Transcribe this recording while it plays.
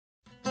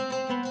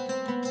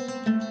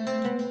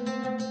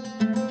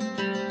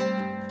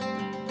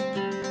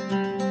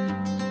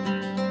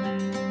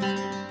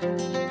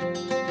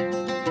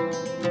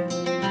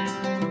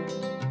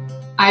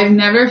I've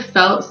never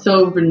felt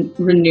so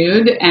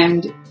renewed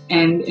and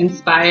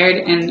inspired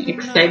and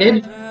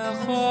excited.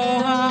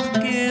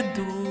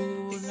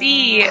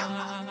 See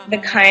the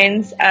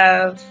kinds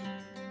of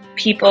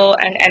people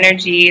and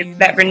energy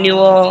that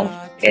Renewal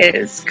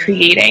is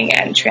creating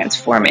and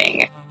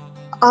transforming.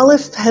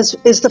 Aleph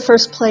is the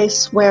first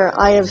place where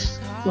I have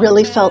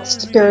really felt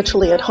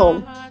spiritually at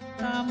home.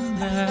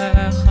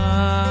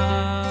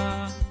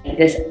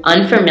 This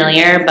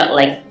unfamiliar but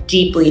like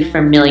deeply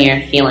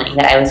familiar feeling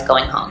that I was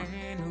going home.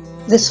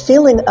 This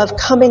feeling of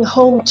coming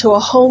home to a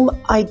home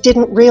I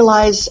didn't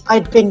realize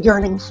I'd been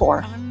yearning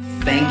for.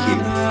 Thank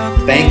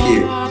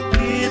you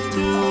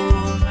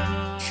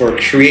for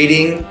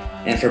creating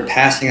and for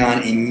passing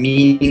on a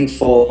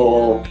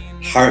meaningful,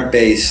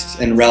 heart-based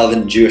and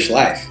relevant Jewish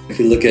life. If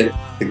we look at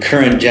the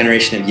current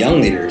generation of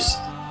young leaders,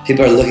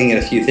 people are looking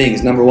at a few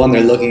things. Number one,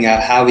 they're looking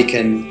at how we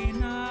can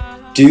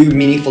do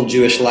meaningful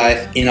Jewish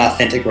life in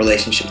authentic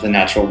relationship to the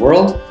natural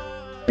world.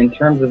 In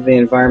terms of the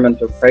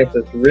environmental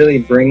crisis, really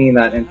bringing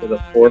that into the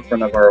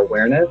forefront of our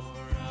awareness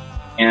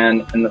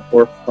and in the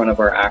forefront of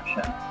our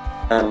action.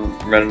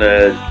 Running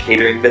a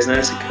catering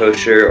business, a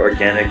kosher,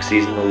 organic,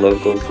 seasonal,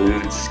 local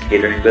foods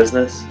catering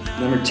business.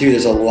 Number two,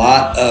 there's a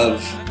lot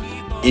of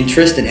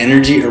interest and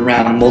energy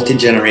around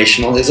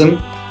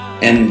multi-generationalism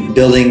and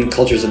building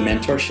cultures of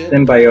mentorship.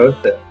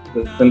 Symbiosis,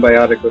 the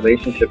symbiotic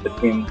relationship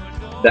between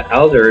the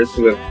elders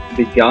who have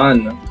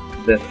begun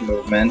this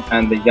movement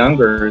and the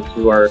youngers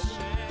who are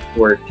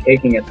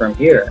taking it from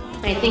here.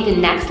 I think the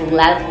next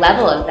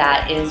level of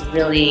that is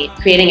really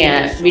creating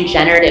a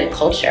regenerative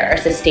culture, a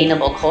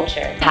sustainable culture.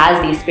 It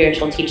has these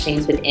spiritual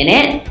teachings within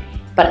it,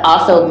 but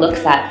also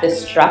looks at the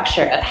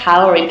structure of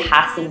how are we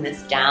passing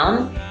this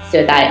down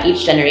so that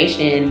each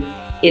generation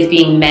is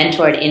being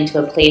mentored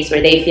into a place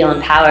where they feel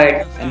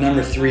empowered. And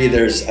number three,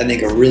 there's, I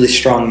think, a really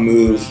strong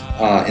move,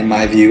 in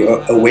my view,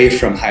 away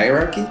from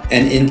hierarchy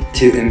and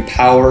into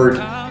empowered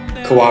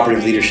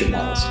cooperative leadership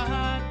models.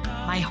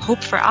 My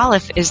hope for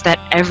Aleph is that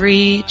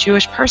every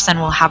Jewish person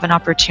will have an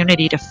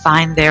opportunity to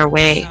find their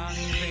way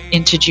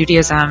into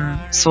Judaism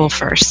soul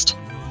first.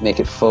 Make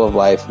it full of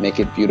life, make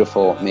it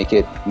beautiful, make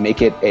it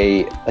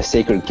a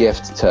sacred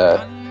gift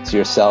to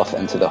yourself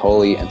and to the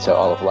holy and to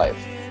all of life.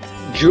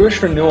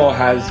 Jewish Renewal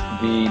has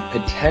the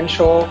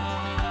potential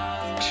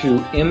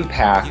to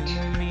impact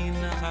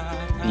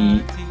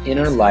the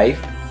inner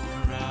life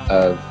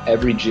of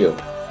every Jew,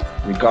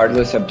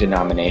 regardless of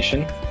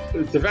denomination.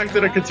 The fact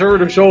that a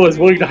conservative shul is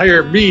willing to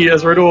hire me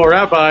as Renewal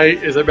rabbi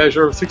is a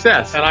measure of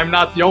success. And I'm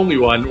not the only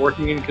one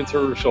working in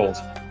conservative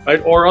shuls,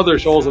 right? Or other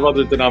shuls of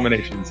other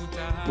denominations.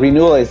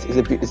 Renewal is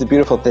a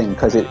beautiful thing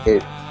because it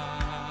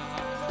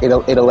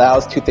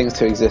allows two things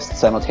to exist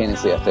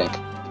simultaneously, I think.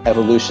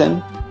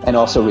 Evolution and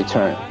also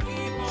return.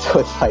 So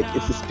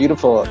it's this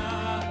beautiful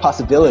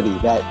possibility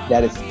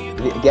that is,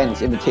 again,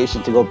 this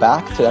invitation to go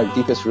back to our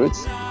deepest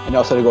roots and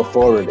also to go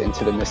forward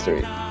into the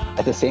mystery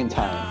at the same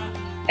time.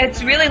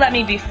 It's really let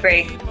me be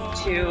free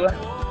to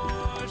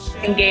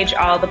engage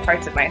all the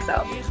parts of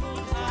myself.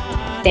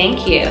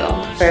 Thank you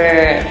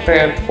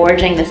for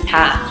forging this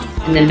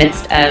path in the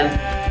midst of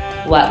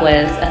what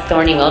was a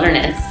thorny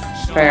wilderness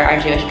for our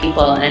Jewish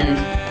people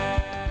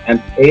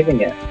and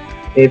paving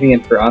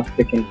it for us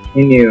to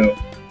continue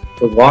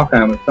to walk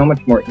on with so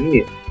much more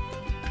ease.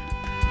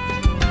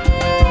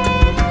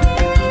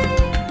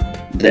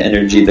 The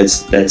energy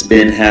that's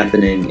been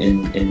happening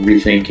in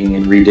rethinking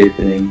and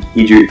redeepening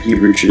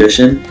Hebrew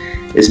tradition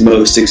is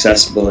most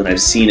accessible, and I've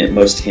seen it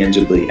most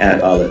tangibly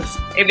at Aleph.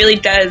 It really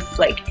does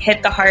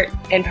hit the heart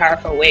in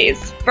powerful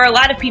ways for a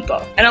lot of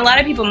people, and a lot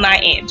of people my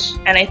age.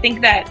 And I think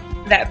that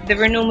the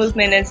Renewal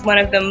movement is one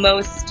of the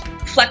most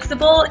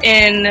flexible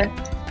in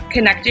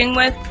connecting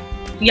with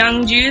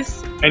young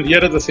Jews. And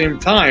yet at the same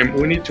time,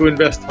 we need to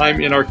invest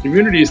time in our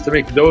communities to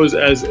make those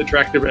as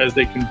attractive as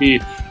they can be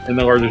in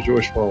the larger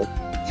Jewish world.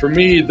 For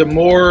me, the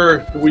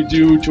more we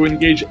do to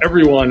engage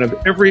everyone of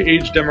every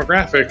age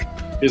demographic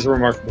is a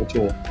remarkable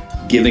tool.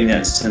 Giving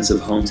that sense of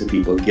home to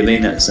people,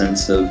 giving that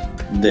sense of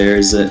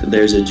there's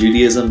a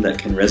Judaism that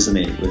can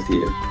resonate with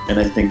you. And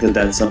I think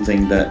that's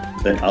something that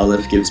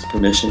Aleph gives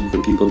permission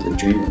for people to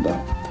dream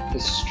about. The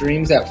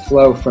streams that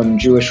flow from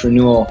Jewish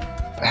Renewal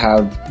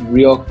have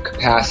real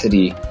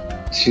capacity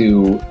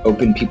to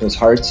open people's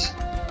hearts,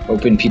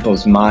 open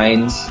people's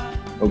minds,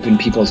 open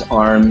people's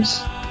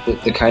arms.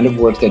 The kind of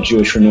work that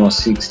Jewish Renewal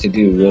seeks to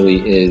do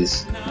really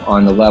is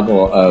on the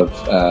level of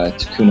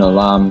Tikkun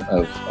Olam,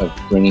 of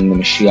bringing the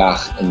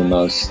Mashiach in the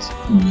most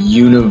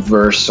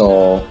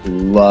universal,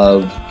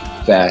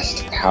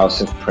 love-fest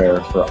house of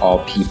prayer for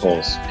all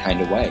peoples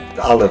kind of way.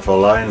 The Aleph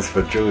Alliance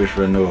for Jewish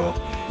Renewal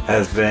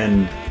has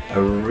been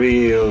a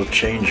real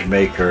change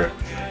maker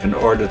in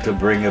order to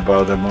bring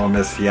about a more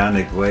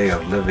messianic way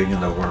of living in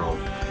the world.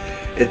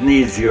 It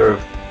needs your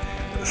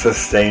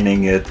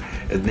sustaining it,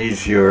 it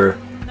needs your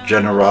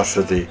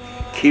generosity.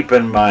 Keep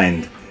in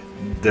mind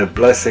the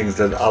blessings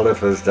that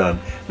Aleph has done,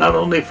 not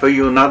only for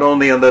you, not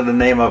only under the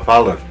name of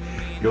Aleph.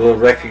 You will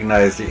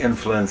recognize the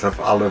influence of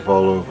Aleph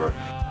all over.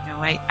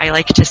 I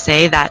like to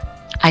say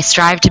that I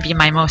strive to be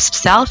my most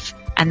self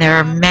And there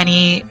are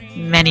many,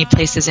 many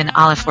places in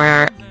Aleph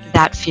where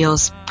that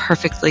feels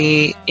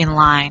perfectly in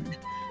line,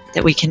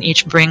 that we can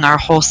each bring our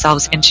whole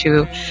selves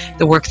into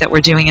the work that we're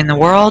doing in the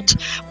world.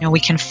 We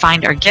can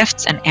find our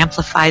gifts and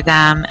amplify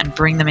them and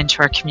bring them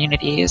into our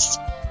communities.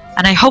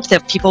 And I hope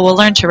that people will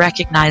learn to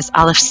recognize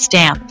Aleph's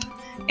stamp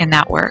in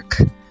that work.